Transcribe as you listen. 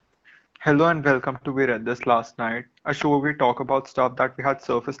Hello and welcome to We Read This Last Night, a show where we talk about stuff that we had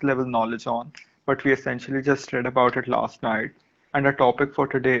surface level knowledge on, but we essentially just read about it last night. And our topic for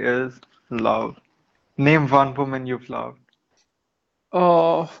today is love. Name one woman you've loved.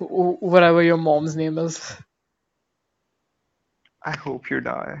 Whatever your mom's name is. I hope you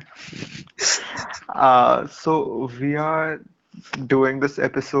die. So we are doing this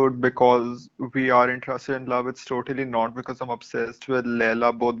episode because we are interested in love. It's totally not because I'm obsessed with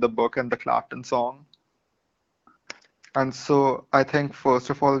Leila, both the book and the Clapton song. And so I think first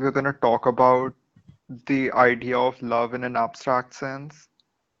of all, we're going to talk about the idea of love in an abstract sense.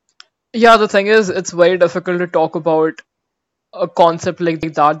 Yeah, the thing is, it's very difficult to talk about a concept like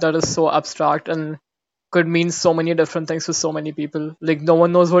that is so abstract and could mean so many different things to so many people. Like, no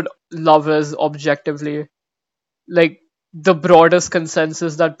one knows what love is objectively. Like, the broadest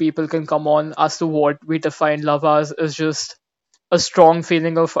consensus that people can come on as to what we define love as is just a strong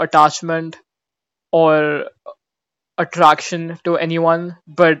feeling of attachment or attraction to anyone,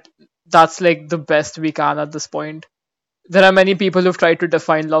 but that's like the best we can at this point. There are many people who've tried to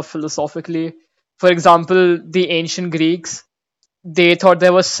define love philosophically. For example, the ancient Greeks, they thought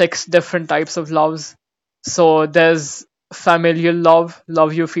there were six different types of loves. So there's familial love,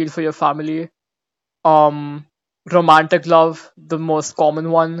 love you feel for your family, um, romantic love, the most common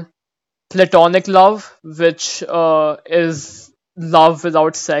one, platonic love, which is love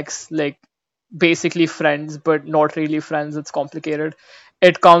without sex, like basically friends, but not really friends. It's complicated.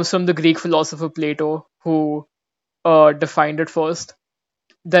 It comes from the Greek philosopher Plato, who defined it first.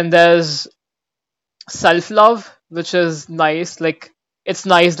 Then there's self love, which is nice. Like, it's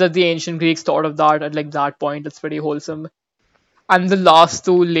nice that the ancient Greeks thought of that at like that point. It's pretty wholesome. And the last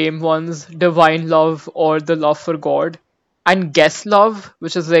two lame ones, divine love or the love for God, and guest love,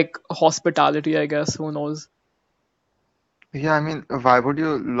 which is like hospitality, I guess. Who knows? Yeah, I mean, why would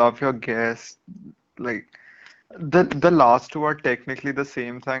you love your guest? Like the last two are technically the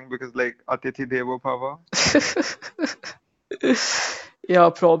same thing because like Atithi Devo Bhava. Yeah,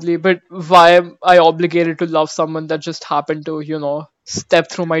 probably. But why am I obligated to love someone that just happened to, step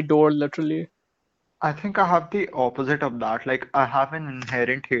through my door, literally? I think I have the opposite of that. Like I have an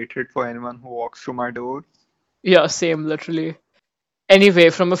inherent hatred for anyone who walks through my door. Yeah, same, literally. Anyway,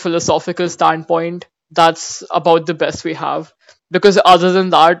 from a philosophical standpoint, that's about the best we have. Because other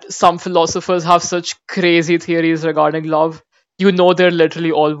than that, some philosophers have such crazy theories regarding love. They're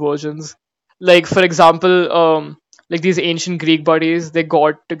literally all virgins. Like, for example, like these ancient Greek buddies, they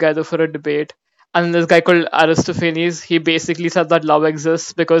got together for a debate. And this guy called Aristophanes, he basically said that love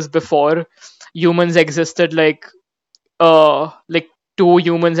exists because before humans existed like two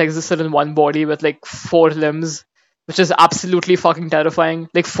humans existed in one body with like four limbs, which is absolutely fucking terrifying.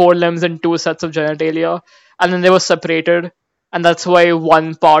 Like four limbs and two sets of genitalia, and then they were separated, and that's why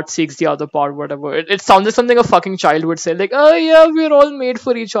one part seeks the other part. Whatever. It sounded something a fucking child would say, like, "Oh yeah, we're all made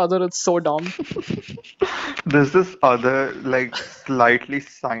for each other." It's so dumb. There's this other like slightly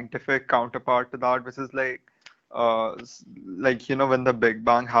scientific counterpart to that, which is like when the Big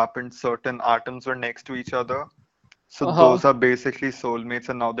Bang happened, certain atoms were next to each other. So Uh huh. those are basically soulmates,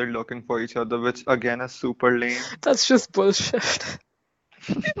 and now they're looking for each other, which again is super lame. That's just bullshit.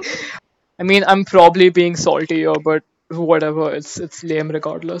 I mean, I'm probably being salty here, but whatever. It's lame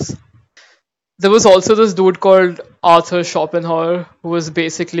regardless. There was also this dude called Arthur Schopenhauer, who was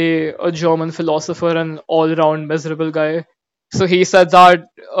basically a German philosopher and all around miserable guy. So he said that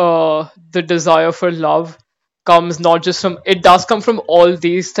the desire for love comes not just from, it does come from all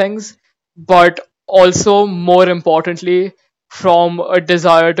these things, but also more importantly, from a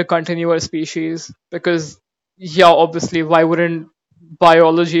desire to continue our species. Because, yeah, obviously, why wouldn't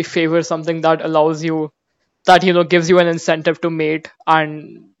biology favor something that allows you that gives you an incentive to mate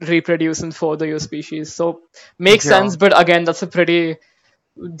and reproduce and further your species. So makes Yeah, sense, but again, that's a pretty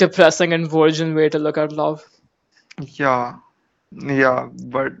depressing and virgin way to look at love. yeah, yeah.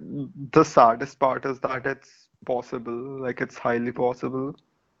 But the saddest part is that it's possible, like it's highly possible.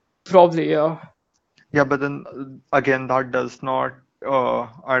 Probably, yeah. Yeah, but then again, that does not,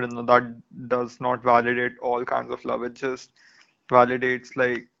 I don't know, that does not validate all kinds of love. It just validates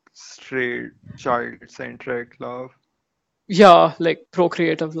like straight child-centric love. Yeah, like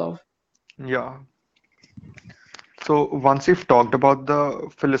procreative love. Yeah. So once we've talked about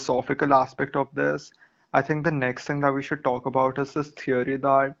the philosophical aspect of this, I think the next thing that we should talk about is this theory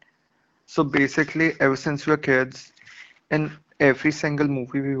that so basically ever since we were kids, in every single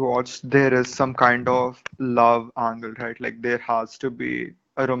movie we watch, there is some kind of love angle, right? Like there has to be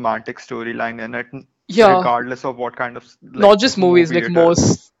a romantic storyline in it, Yeah, regardless of what kind of like not just movies, movie like it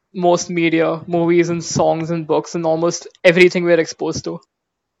is. most media, movies and songs and books and almost everything we're exposed to.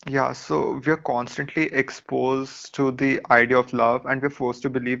 Yeah, so we're constantly exposed to the idea of love, and we're forced to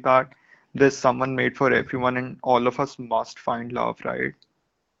believe that there's someone made for everyone, and all of us must find love, right?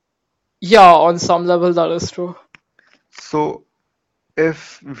 Yeah, on some level that is true. So,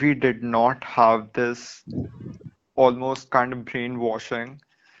 if we did not have this almost kind of brainwashing,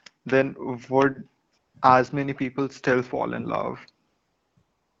 then would as many people still fall in love?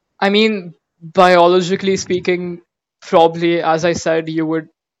 I mean, biologically speaking, probably, as I said, you would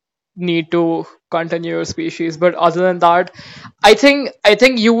need to continue your species. But other than that, I think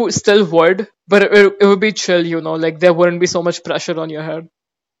you still would, but it would be chill, like there wouldn't be so much pressure on your head.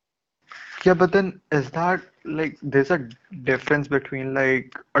 Yeah, but then is that like there's a difference between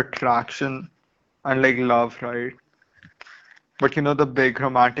like attraction and like love, right? But you know, the big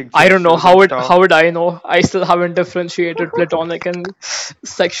romantic I don't know gestures and stuff. how would I know? I still haven't differentiated platonic and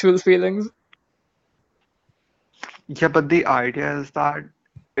sexual feelings. Yeah, but the idea is that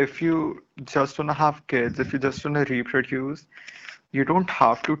if you just want to have kids, if you just want to reproduce, you don't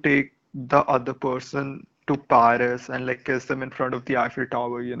have to take the other person to Paris and like kiss them in front of the Eiffel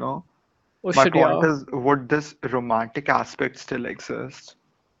Tower, you know? Oh My shit, point yeah. is, would this romantic aspect still exist?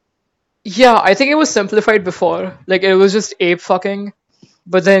 Yeah, I think it was simplified before. Like it was just ape fucking,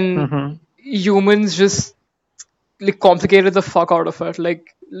 but then Mm-hmm. humans just like complicated the fuck out of it.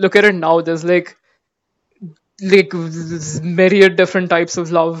 Like look at it now. There's like myriad different types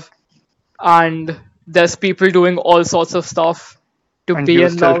of love, and there's people doing all sorts of stuff to And be you in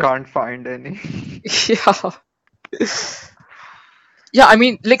still love. can't find any. Yeah, yeah. I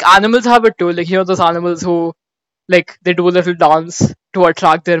mean, like animals have it too. Like those animals who like they do a little dance to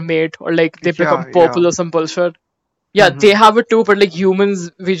attract their mate, or like they become Yeah, purple yeah. or some bullshit. Yeah, they Mm-hmm. have it too, but like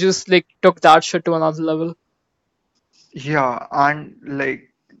humans, we just like took that shit to another level. Yeah, and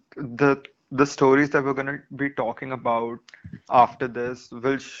like the stories that we're gonna be talking about after this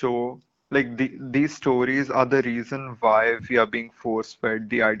will show like these stories are the reason why we are being force-fed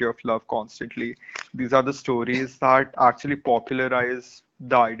the idea of love constantly. These are the stories that actually popularize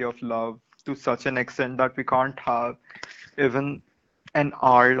the idea of love to such an extent that we can't have even an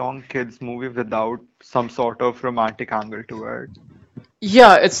hour-long kids movie without some sort of romantic angle to it.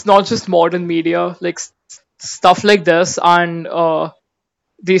 Yeah, it's not just modern media, like stuff like this, and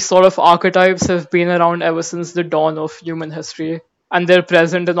these sort of archetypes have been around ever since the dawn of human history, and they're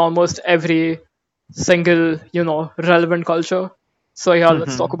present in almost every single, relevant culture. So yeah,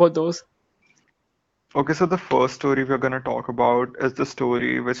 let's talk about those. Okay, so the first story we're going to talk about is the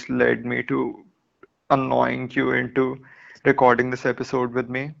story which led me to annoying you into recording this episode with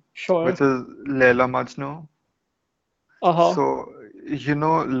me, Sure. which is Leila Majnu. Uh-huh. So, you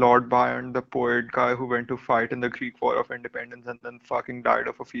know Lord Byron, the poet guy who went to fight in the Greek War of Independence and then fucking died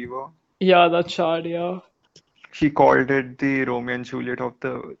of a fever? Yeah, that's shard, yeah. He called it the Romeo and Juliet of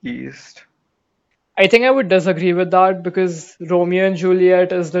the East. I think I would disagree with that because Romeo and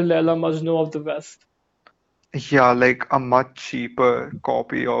Juliet is the Leila Majnu of the West. Yeah, like a much cheaper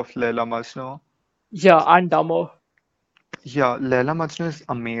copy of Leila Majnu. Yeah, and dumber. Yeah, Leila Majnu is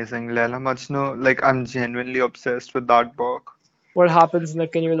amazing. Leila Majnu, like I'm genuinely obsessed with that book. What happens in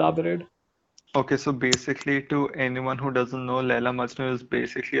it? Can you elaborate? Okay, so basically, to anyone who doesn't know, Leila Majnu is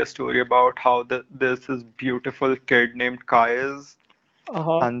basically a story about how there's this beautiful kid named Kaiz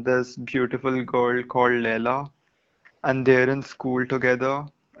Uh-huh. and this beautiful girl called Leila, and they're in school together,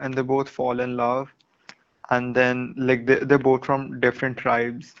 and they both fall in love, and then like they're both from different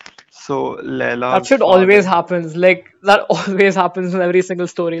tribes. So That Leila's should always father, happens. Like that always happens in every single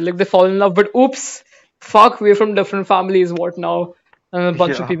story. Like they fall in love, but oops, fuck, we're from different families. What now? And a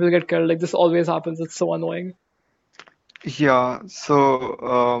bunch of yeah, people get killed. Like this always happens. It's so annoying. yeah.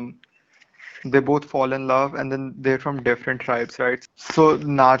 So they both fall in love, and then they're from different tribes, right? So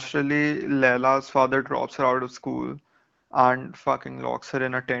naturally, Leila's father drops her out of school and fucking locks her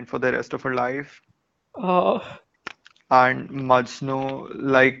in a tent for the rest of her life. Uh, And Majnu,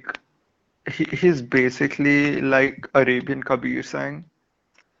 like, he's basically like Arabian Kabir Singh.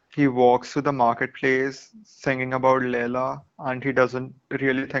 He walks through the marketplace singing about Leila, and he doesn't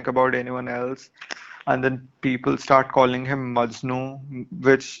really think about anyone else. And then people start calling him Majnu,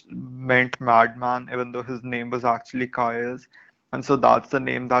 which meant madman, even though his name was actually Kayas. And so that's the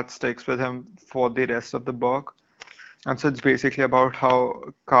name that sticks with him for the rest of the book. And so it's basically about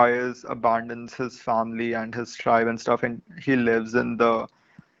how Kayas abandons his family and his tribe and stuff, and he lives in the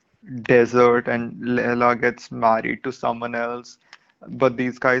desert, and Leila gets married to someone else. But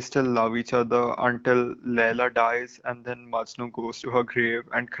these guys still love each other until Leila dies, and then Majnu goes to her grave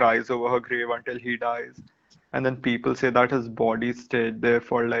and cries over her grave until he dies. And then people say that his body stayed there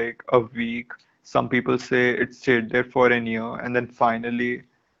for like a week. Some people say it stayed there for a year, and then finally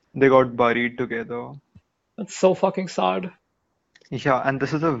They got buried together. That's so fucking sad. Yeah, and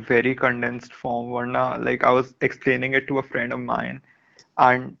this is a very condensed form, Varna. Like I was explaining it to a friend of mine,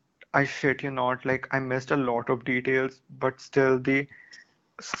 and I shit you not, like I missed a lot of details, but still the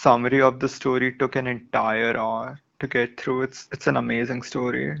summary of the story took an entire hour to get through. It's an amazing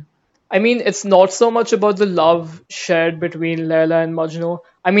story. I mean, it's not so much about the love shared between Layla and Majnu.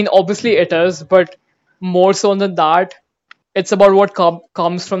 I mean, obviously it is, but more so than that, it's about what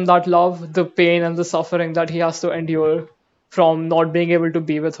comes from that love, the pain and the suffering that he has to endure from not being able to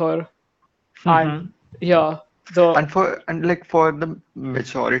be with her. And Hmm. yeah, the And like for the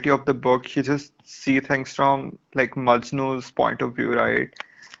majority of the book, you just see things from like Majnu's point of view, right?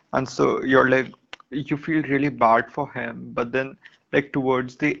 And so you're like you feel really bad for him, but then like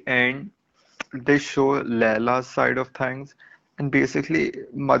towards the end, they show Layla's side of things, and basically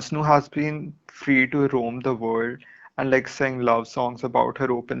Majnu has been free to roam the world and like sing love songs about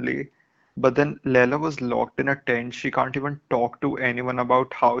her openly. But then Layla was locked in a tent. She can't even talk to anyone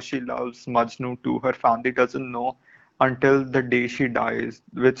about how she loves Majnu too. Her family doesn't know until the day she dies,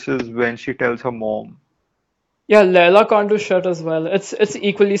 which is when she tells her mom. yeah, Layla can't do shit as well. It's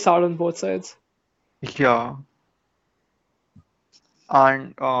equally sad on both sides. Yeah,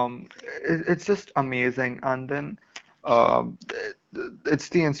 and it's just amazing. And then um, it's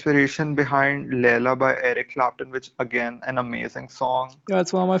the inspiration behind Layla by Eric Clapton, which again, an amazing song. Yeah,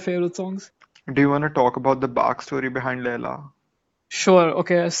 it's one of my favorite songs. Do you want to talk about the backstory behind Layla? Sure,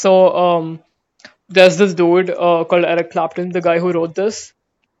 okay. So there's this dude called Eric Clapton, the guy who wrote this,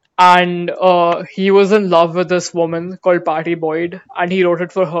 and he was in love with this woman called Patty Boyd, and he wrote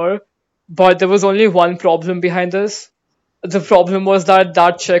it for her. But there was only one problem behind this. The problem was that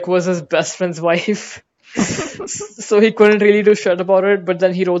that chick was his best friend's wife. So he couldn't really do shit about it, but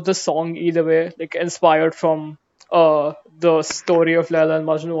then he wrote the song either way, like inspired from the story of Layla and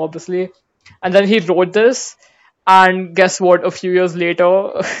Majnu, obviously. And then he wrote this, and guess what? A few years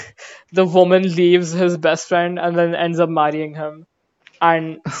later, the woman leaves his best friend and then ends up marrying him.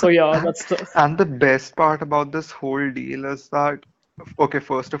 And so yeah, that's the And the best part about this whole deal is that, okay,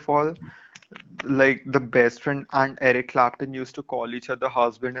 first of all, like the best friend and Eric Clapton used to call each other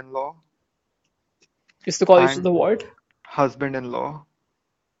husband-in-law used to call each and other what? husband-in-law.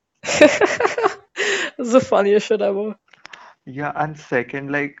 It's the funniest shit ever. Yeah, and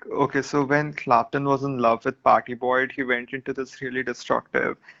second, like, okay, so when Clapton was in love with Patty Boyd, he went into this really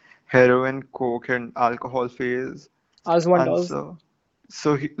destructive heroin, coke, and alcohol phase. As one And does.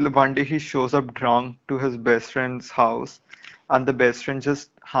 one day he shows up drunk to his best friend's house, and the best friend just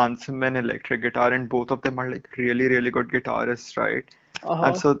hands him an electric guitar, and both of them are like really, really good guitarists, right?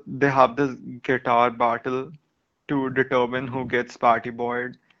 And Uh-huh. so they have this guitar battle to determine who gets Patty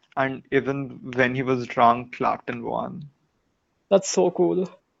Boyd. And even when he was drunk, Clapton won. That's so cool.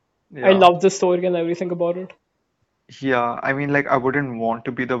 I Yeah. love the story and everything about it. Yeah, I mean, like, I wouldn't want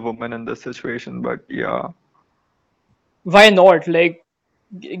to be the woman in this situation, but yeah. Why not? Like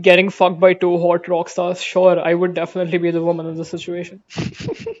getting fucked by two hot rock stars, sure, I would definitely be the woman in the situation.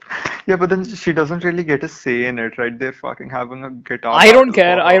 Yeah, but then she doesn't really get a say in it, right? They're fucking having a guitar I don't battle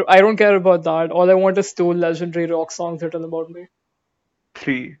care. for her. I don't care about that. All I want is two legendary rock songs written about me.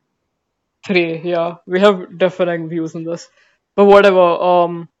 Three. Three, yeah. We have differing views on this. But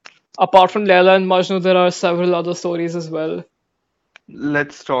whatever. Apart from Layla and Majnu, there are several other stories as well.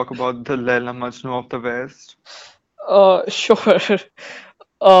 Let's talk about the Laila Majnu of the West. Sure.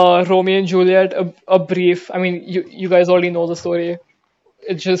 Romeo and Juliet, a brief. I mean, you guys already know the story.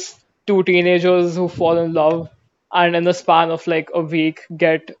 It's just two teenagers who fall in love, and in the span of like a week,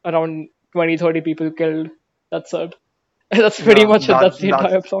 get around 20, 30 people killed. That's it. That's pretty Yeah, much it. That's the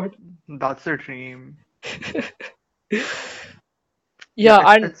entire plot. that's a dream. Yeah, Yeah,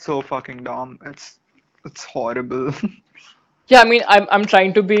 and it's so fucking dumb. It's horrible. yeah, I mean, I'm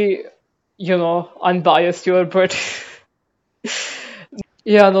trying to be, unbiased here, but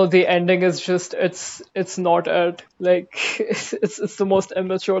yeah, no, the ending is just it's not it. Like it's the most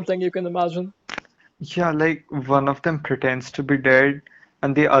immature thing you can imagine. Yeah, like one of them pretends to be dead,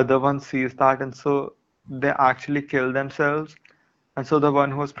 and the other one sees that, and so they actually kill themselves. And so the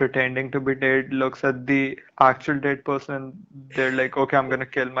one who's pretending to be dead looks at the actual dead person, and they're like, okay, I'm gonna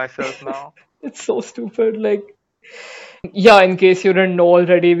kill myself now. It's so stupid. Like, yeah, in case you didn't know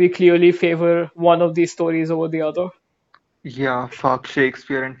already, we clearly favor one of these stories over the other. Yeah, fuck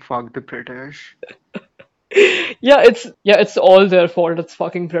Shakespeare and fuck the British. Yeah, it's all their fault. It's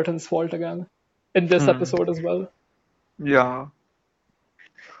fucking Britain's fault again in this Hmm. episode as well. Yeah.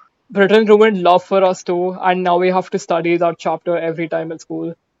 Britain ruined love for us too, and now we have to study that chapter every time at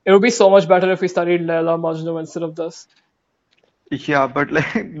school. It would be so much better if we studied Layla Majnu instead of this. Yeah, but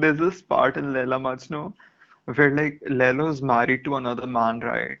like there's this part in Laila Majnu where like Lalo is married to another man,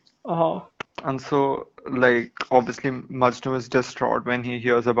 right? Uh-huh. And so like obviously Majnu is distraught when he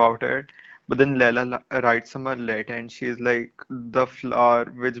hears about it. But then Laila writes him a letter and she's like, the flower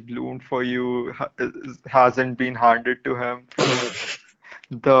which bloomed for you hasn't been handed to him.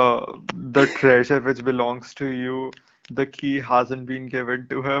 The treasure which belongs to you, the key hasn't been given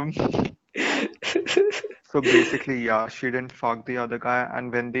to him. So basically, yeah, she didn't fuck the other guy, and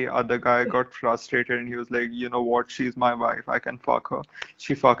when the other guy got frustrated and he was like, you know what, she's my wife, I can fuck her.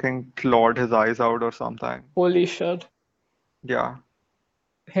 She fucking clawed his eyes out or something. Holy shit. Yeah.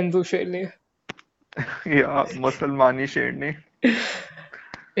 Hindu Sherni. Yeah, Musalmani Sherni.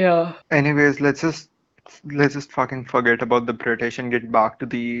 Yeah. Anyways, let's just fucking forget about the British and get back to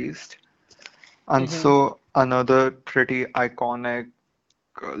the East. And Hmm. so another pretty iconic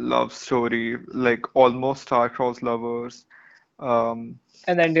love story, like almost star-crossed lovers. Um,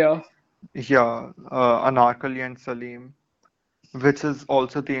 And India. yeah, Anarkali and Salim, which is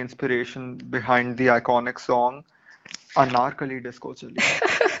also the inspiration behind the iconic song Anarkali Disco Chali.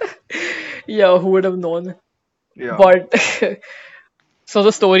 Yeah, who would have known? Yeah, But so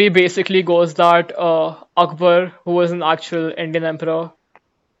the story basically goes that Akbar, who was an actual Indian emperor,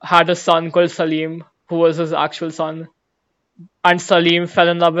 had a son called Salim, who was his actual son. And Salim fell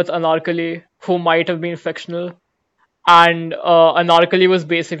in love with Anarkali, who might have been fictional. And Anarkali was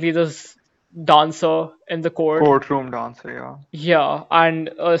basically this dancer in the court. courtroom dancer. Yeah. Yeah,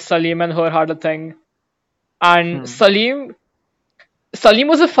 and Salim and her had a thing. And Hmm. Salim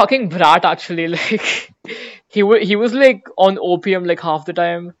was a fucking brat actually. Like he was like on opium like half the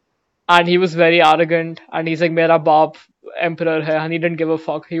time, and he was very arrogant. And he's like, "Mera baap emperor hai," and he didn't give a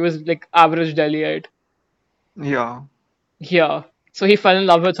fuck. He was like average Delhiite. Yeah. Yeah. So he fell in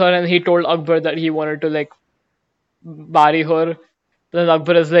love with her, and he told Akbar that he wanted to like marry her. Then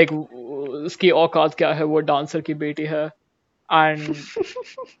Akbar is like, "उसकी औकात क्या है? वो dancer की बेटी है." And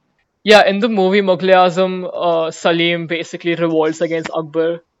yeah, in the movie Mughal Azam, Salim basically revolts against Akbar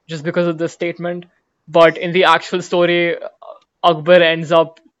just because of this statement. But in the actual story, Akbar ends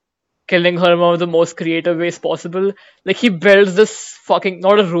up killing her in one of the most creative ways possible. Like he builds this fucking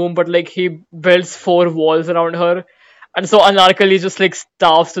not a room, but like he builds four walls around her, and so Anarkali just like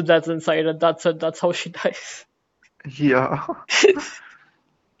starves to death inside, and that's it. That's how she dies. Yeah.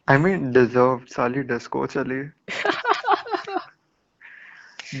 I mean, deserved Sali Disco Chali.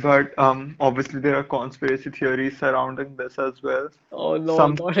 But obviously there are conspiracy theories surrounding this as well. Oh no,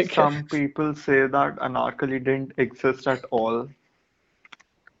 Some not again. some people say that Anarkali didn't exist at all.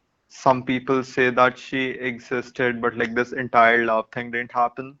 Some people say that she existed, but like this entire love thing didn't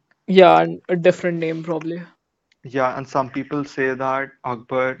happen. Yeah, and a different name probably. Yeah, and some people say that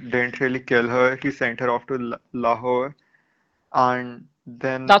Akbar didn't really kill her. He sent her off to Lahore, and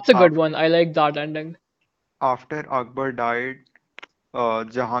then That's a good one. I like that ending. after Akbar died,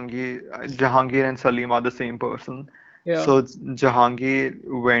 Jahangir and Salim are the same person. Yeah. So Jahangir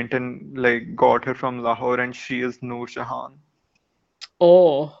went and like got her from Lahore, and she is Noor Jahan.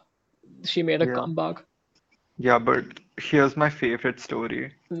 Oh, she made a Yeah, comeback. yeah, but here's my favorite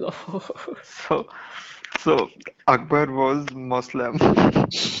story. No. So, so Akbar was Muslim,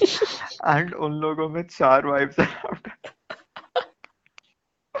 and उन लोगों में चार wives allowed.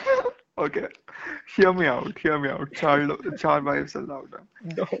 Okay, hear me out. चार wives allowed.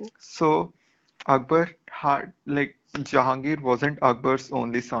 No. So Akbar had like Jahangir wasn't Akbar's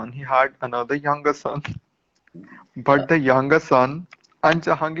only son. He had another younger son, Uh, but the younger son and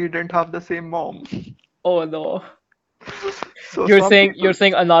Jahangir didn't have the same mom. oh no. So some You're people,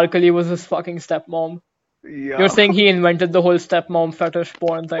 saying Anarkali was his fucking stepmom. You're yeah, saying he invented the whole stepmom fetish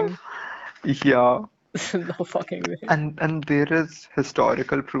porn thing. yeah, No fucking way. and there is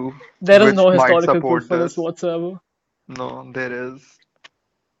historical proof There is which no might historical proof support for this this. whatsoever. No, there is.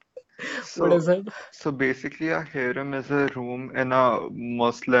 What is So, it? so basically, a harem is a room in a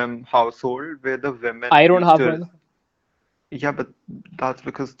Muslim household where the women I don't used have to. one. Yeah, but that's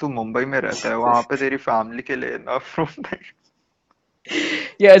because तू मुंबई में रहता है वहां पे तेरी family के लिए enough room नहीं.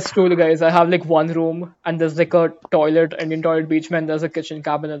 Yeah, it's true, guys. I have like one room and there's like a toilet, Indian toilet beach man. There's a kitchen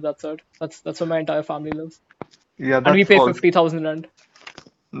cabinet. That's it. That's where my entire family lives, Yeah, and we pay 50,000 rent.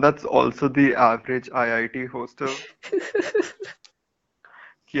 that's also the average IIT hostel.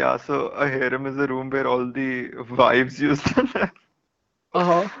 Yeah, so a harem is a room where all the wives used to live. Uh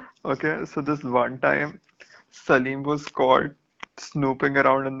huh. Okay, so this one time, Salim was caught snooping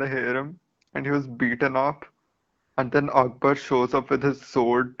around in the harem and he was beaten up. And then Akbar shows up with his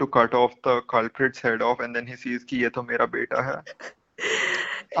sword to cut off the culprit's head off, and then he sees कि ये तो मेरा बेटा है.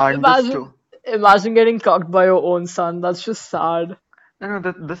 And the Imagine, sto- Imagine getting cucked by your own son. That's just sad.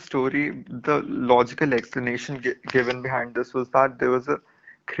 The story, the logical explanation given behind this was that there was a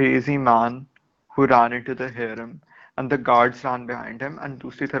crazy man who ran into the harem, and the guards ran behind him, and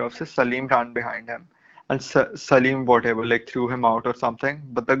दूसरी तरफ से Salim ran behind him, and Salim whatever like threw him out or something,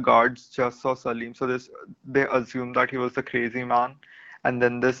 but the guards just saw Salim, so they assumed that he was the crazy man, and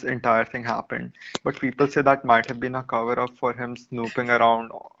then this entire thing happened. But people say that might have been a cover up for him snooping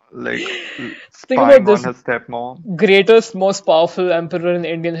around, like Think about spying on this: his stepmom. greatest, most powerful emperor in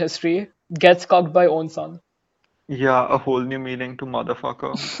Indian history gets cucked by own son. Yeah, a whole new meaning to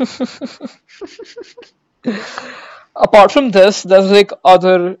motherfucker. Apart from this, there's like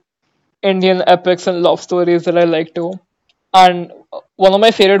other Indian epics and love stories that I like too. And one of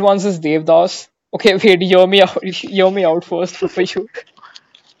my favorite ones is Devdas. Okay, wait, hear me out. Hear me out first before you.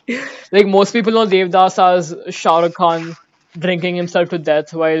 Like most people know Devdas as Shah Rukh Khan drinking himself to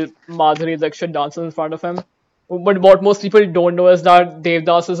death while Madhuri Dixit dances in front of him. But what most people don't know is that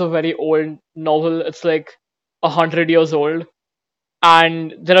Devdas is a very old novel. It's like 100 years old,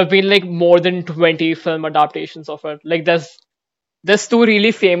 and there have been like more than 20 film adaptations of it. Like there's two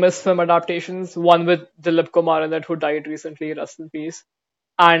really famous film adaptations. One with Dilip Kumar in it, who died recently, rest in peace,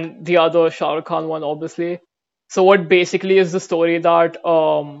 and the other Shah Rukh Khan one, obviously. So what basically is the story that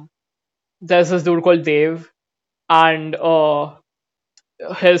there's this dude called Dev, and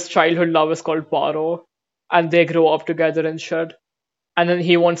his childhood love is called Paro, and they grow up together and shit. And then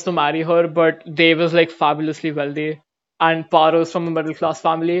he wants to marry her, but Dev is like fabulously wealthy, and Paro is from a middle class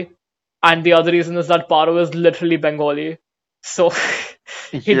family. And the other reason is that Paro is literally Bengali, so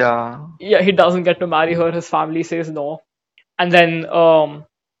he Yeah. yeah he doesn't get to marry her. His family says no, and then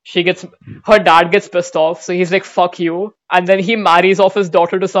she gets her dad gets pissed off, so he's like fuck you, and then he marries off his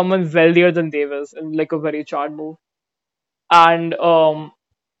daughter to someone wealthier than Dev is in like a very Chad move. And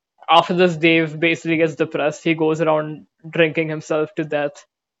after this, Dave basically gets depressed. He goes around drinking himself to death,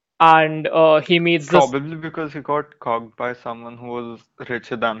 and he meets this. Probably because he got cocked by someone who was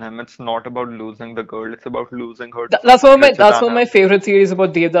richer than him. It's not about losing the girl, it's about losing her to That's someone richer that's than one of my him. favorite theories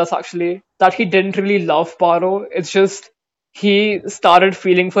about Devdas actually. That he didn't really love Paro. It's just he started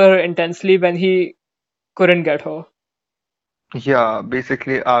feeling for her intensely when he couldn't get her. Yeah,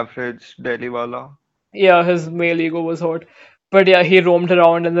 basically average Delhi wala. Yeah, his male ego was hurt. But yeah, he roamed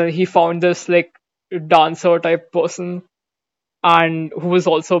around and then he found this like dancer type person and who was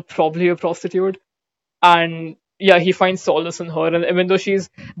also probably a prostitute. And yeah, he finds solace in her. And even though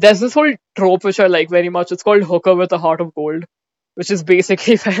there's this whole trope which I like very much. It's called hooker with a heart of gold, which is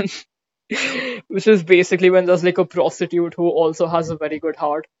basically when, which is basically when there's like a prostitute who also has a very good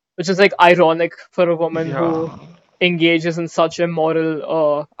heart, which is like ironic for a woman who Yeah. engages in such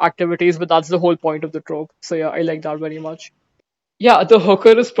immoral activities, but that's the whole point of the trope. So yeah, I like that very much. Yeah, the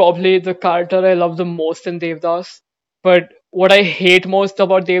hooker is probably the character I love the most in Devdas. But what I hate most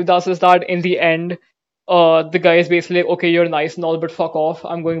about Devdas is that in the end, the guy is basically like, okay, you're nice and all, but fuck off.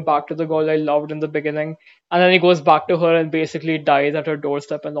 I'm going back to the girl I loved in the beginning. And then he goes back to her and basically dies at her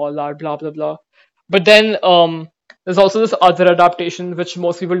doorstep and all that, blah blah blah. But then there's also this other adaptation which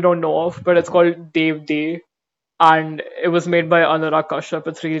most people don't know of, but it's called Dev Day, and it was made by Anurag Kashyap.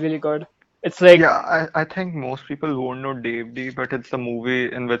 It's really really good. It's like Yeah, I think most people won't know Dave D, but it's a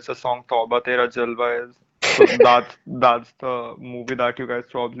movie in which the song Tauba Tera Jalwa is. So that's the movie that you guys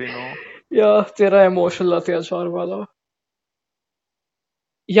probably know. yeah, तेरा emotional अत्याचार वाला.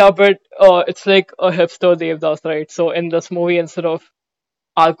 Yeah, but it's like a hipster Devdas, right? So in this movie, instead of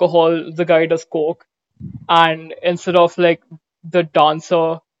alcohol, the guy does coke, and instead of like the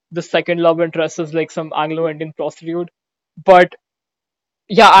dancer, the second love interest is like some Anglo-Indian prostitute. But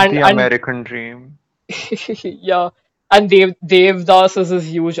yeah, The American Dream. yeah, and Devdas is this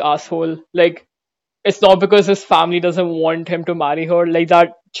huge asshole. Like it's not because his family doesn't want him to marry her. Like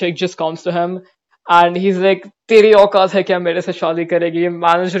that chick just comes to him and he's like, तेरी औकात है क्या मेरे से शादी करेगी?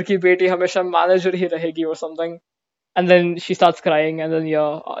 Manager की बेटी हमेशा manager ही रहेगी or something. And then she starts crying and then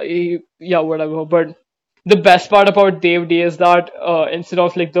yeah, whatever. But the best part about Dave D is that instead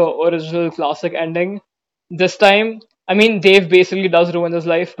of like the original classic ending, this time, I mean, Dave basically does ruin his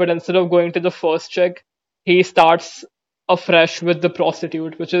life, but instead of going to the first chick, he starts afresh with the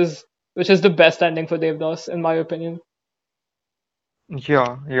prostitute, which is the best ending for Devdas, in my opinion.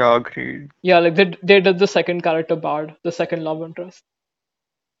 Yeah, yeah, agreed. Yeah, like they did the second character bad, the second love interest.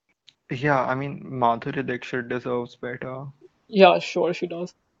 Yeah, I mean Madhuri Dixit deserves better. Yeah, sure, she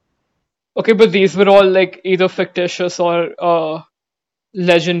does. Okay, but these were all like either fictitious or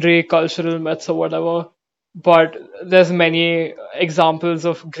legendary cultural myths or whatever. But there's many examples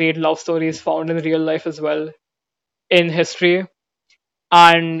of great love stories found in real life as well in history.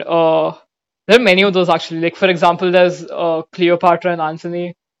 And There are many of those actually. Like for example, there's Cleopatra and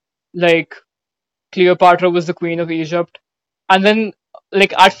Antony. Like Cleopatra was the queen of Egypt, and then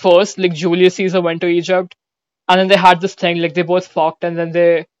like at first, like Julius Caesar went to Egypt, and then they had this thing like they both fucked, and then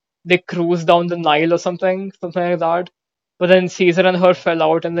they cruised down the Nile or something like that. But then Caesar and her fell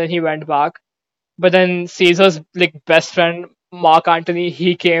out, and then he went back. But then Caesar's like best friend Mark Antony,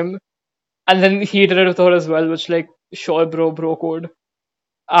 he came, and then he did it with her as well, which like sure, bro code.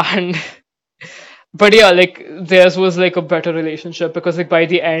 And but yeah, like theirs was like a better relationship because like by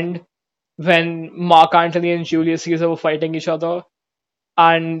the end, when Mark Antony and Julius Caesar were fighting each other,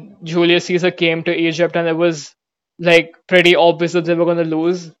 and Julius Caesar came to Egypt, and it was like pretty obvious that they were gonna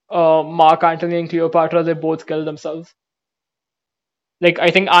lose. Mark Antony and Cleopatra, they both killed themselves. Like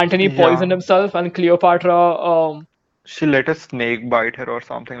I think Antony poisoned Yeah, himself, and Cleopatra she let a snake bite her or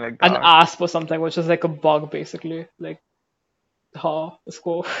something like an that. asp or something, which is like a bug basically. Like हाँ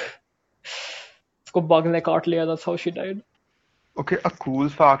उसको उसको bug ने काट लिया. That's how she died. Okay, a cool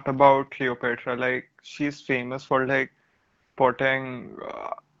fact about Cleopatra, like she's famous for like putting,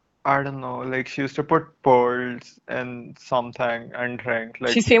 I don't know, like she used to put pearls in something and drink,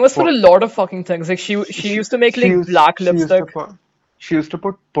 like She's famous for a put, lot of fucking things. Like she she used to make like black she used to lipstick.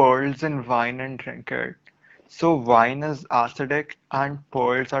 put pearls in wine and drink it. So wine is acidic and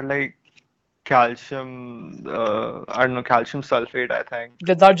pearls are like calcium, I don't know, calcium sulfate, I think.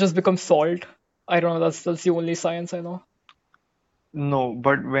 Did that just become salt? I don't know. That's the only science I know. No,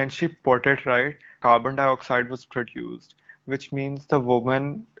 but when she put it right, carbon dioxide was produced, which means the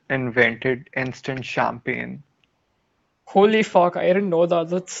woman invented instant champagne. Holy fuck! I didn't know that.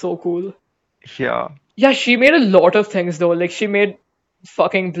 That's so cool. Yeah. Yeah, she made a lot of things though. Like she made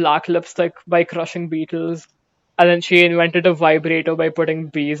fucking black lipstick by crushing beetles, and then she invented a vibrator by putting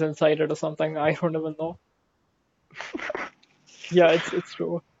bees inside it or something. I don't even know. Yeah, it's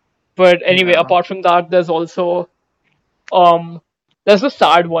true. But anyway, Yeah. apart from that, there's also um there's a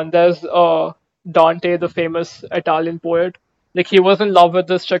sad one. There's Dante, the famous Italian poet. Like he was in love with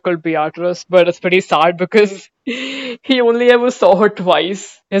this chick called Beatrice, but it's pretty sad because he only ever saw her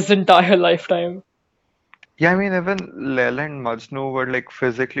twice his entire lifetime. Yeah, I mean, even Leila and Majnu were like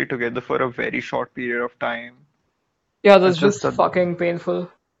physically together for a very short period of time. Yeah, that's It's just just that, fucking painful.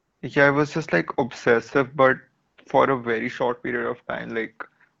 yeah, I was just like obsessive, but for a very short period of time, like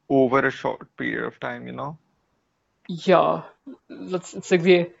over a short period of time, you know? Yeah, that's it's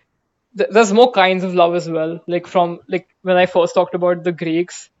like there's more kinds of love as well. Like from like when I first talked about the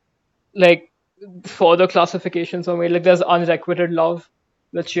Greeks, like further classifications were made. Like there's unrequited love,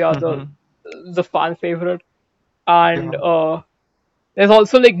 which yeah, Hmm. the fan favorite, and Yeah. there's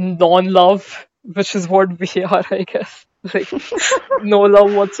also like non-love, which is what we are, I guess. Like no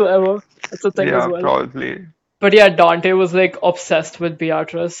love whatsoever. That's a thing as Yeah, well. probably. But yeah, Dante was like obsessed with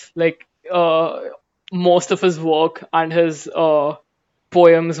Beatrice. Like most of his work and his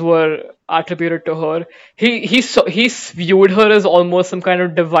poems were attributed to her. He viewed her as almost some kind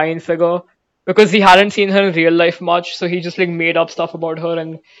of divine figure because he hadn't seen her in real life much, so he just like made up stuff about her,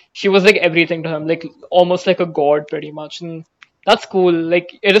 and she was like everything to him, like almost like a god, pretty much. And that's cool.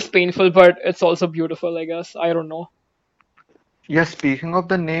 Like it is painful, but it's also beautiful, I guess. I don't know. Yeah, speaking of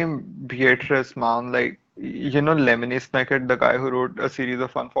the name Beatrice, man, like, you know Lemony Snicket, the guy who wrote a series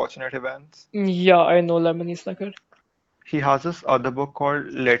of unfortunate events? Yeah, I know Lemony Snicket. He has this other book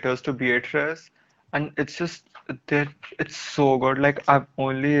called Letters to Beatrice, and it's just there. It's so good. Like I've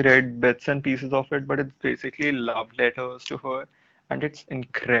only read bits and pieces of it, but it's basically love letters to her, and it's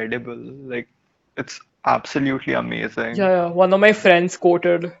incredible. Like it's absolutely Yeah, amazing. yeah. One of my friends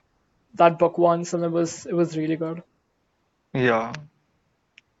quoted that book once, and it was really good. Yeah.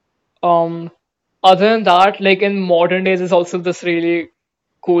 Um, Other than that, like in modern days, is also this really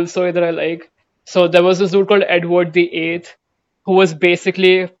cool story that I like. So there was this dude called Edward the Eighth, who was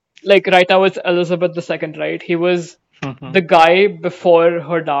basically like right now it's Elizabeth the Second, right? He was Hmm. the guy before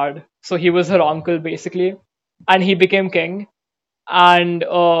her dad, so he was her uncle basically, and he became king. And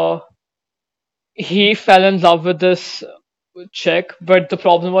he fell in love with this chick, but the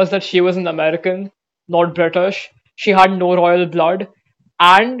problem was that she was an American, not British. She had no royal blood,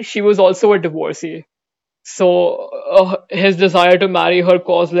 and she was also a divorcee. So his desire to marry her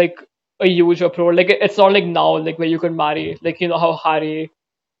caused like a huge uproar. Like it's not like now, like where you can marry, like you know how Harry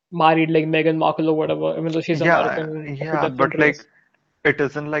married like Meghan Markle or whatever, even though she's Yeah, American of a yeah, different but race. like it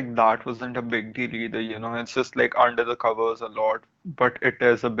isn't like that wasn't a big deal either, you know. It's just like under the covers a lot, but it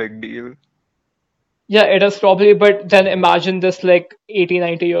is a big deal. Yeah, it is probably, but then imagine this like 80,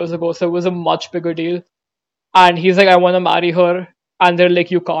 90 years ago, so it was a much bigger deal. And he's like, I want to marry her, and they're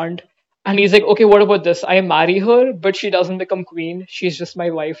like, you can't. And he's like, okay, what about this? I marry her, but she doesn't become queen. She's just my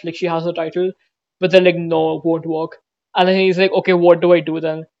wife. Like, she has a title. But they're like, no, it won't work. And then he's like, okay, what do I do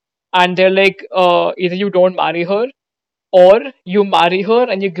then? And they're like, either you don't marry her, or you marry her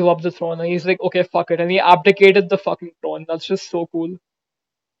and you give up the throne. And he's like, okay, fuck it. And he abdicated the fucking throne. That's just so cool.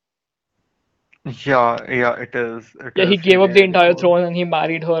 Yeah, yeah, it is. It Yeah, he is gave really, up the really entire cool. throne and he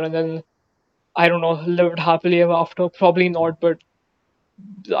married her. And then, I don't know, lived happily ever after. Probably not, but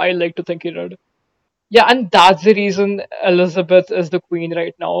I like to think he did. Yeah, and that's the reason Elizabeth is the queen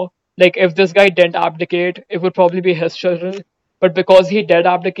right now. Like, if this guy didn't abdicate, it would probably be his children. But because he did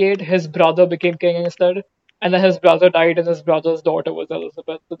abdicate, his brother became king instead. And then his brother died, and his brother's daughter was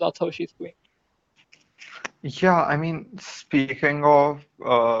Elizabeth. So that's how she's queen. Yeah, I mean, speaking of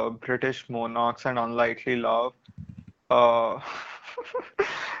British monarchs and unlikely love, uh,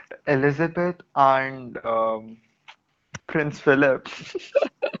 Elizabeth and Prince Philip,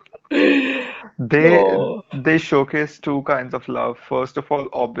 they Bro, they showcase two kinds of love. First of all,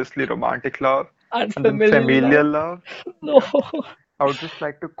 obviously romantic love, and and then familial familial love. love. No. Yeah, I would just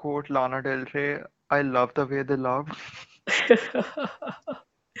like to quote Lana Del Rey. I love the way they love.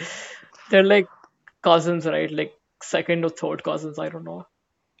 They're like cousins, right? Like second or third cousins, I don't know.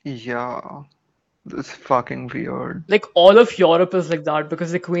 Yeah, it's fucking weird. Like all of Europe is like that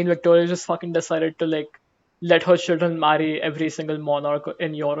because the Queen Victoria just fucking decided to like let her children marry every single monarch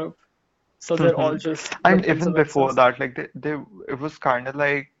in Europe. So they're all just And victims even of before incest. that, like they it was kind of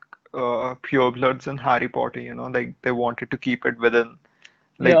like purebloods in Harry Potter, like they wanted to keep it within,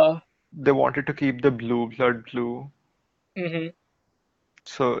 like Yeah. they wanted to keep the blue blood blue. hmm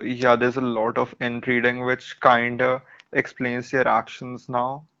So yeah, there's a lot of inbreeding which kind of explains their actions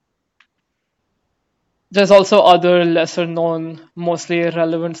now. There's also other lesser known, mostly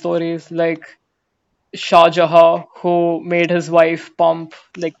irrelevant stories like Shah Jahan, who made his wife pump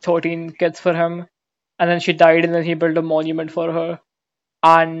like 13 kids for him, and then she died, and then he built a monument for her.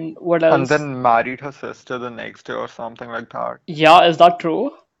 And what And else? then married her sister the next day or something like that. Yeah, is that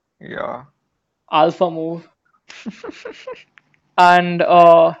true? Yeah. Alpha move. And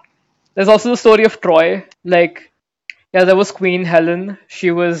there's also the story of Troy. Like, yeah, there was Queen Helen.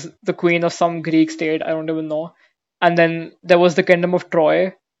 She was the queen of some Greek state. I don't even know. And then there was the kingdom of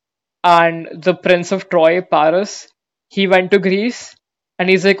Troy, and the prince of Troy, Paris. He went to Greece, and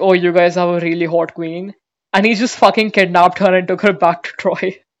he's like, "Oh, you guys have a really hot queen," and he just fucking kidnapped her and took her back to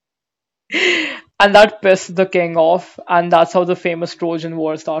Troy. And that pissed the king off, and that's how the famous Trojan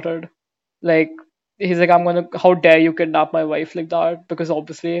War started. Like, he's like, I'm gonna, how dare you kidnap my wife like that? Because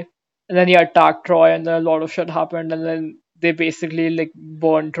obviously, and then he attacked Troy, and then a lot of shit happened, and then they basically like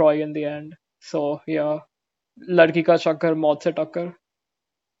burned Troy in the end. So yeah, ladki ka chakkar maut se takkar.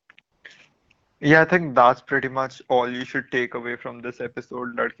 Yeah, I think that's pretty much all you should take away from this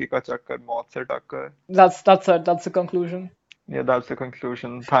episode. Ladki ka chakkar, maut se takkar. That's it. That's the conclusion. Yeah, that's the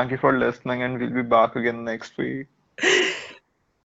conclusion. Thank you for listening, and we'll be back again next week.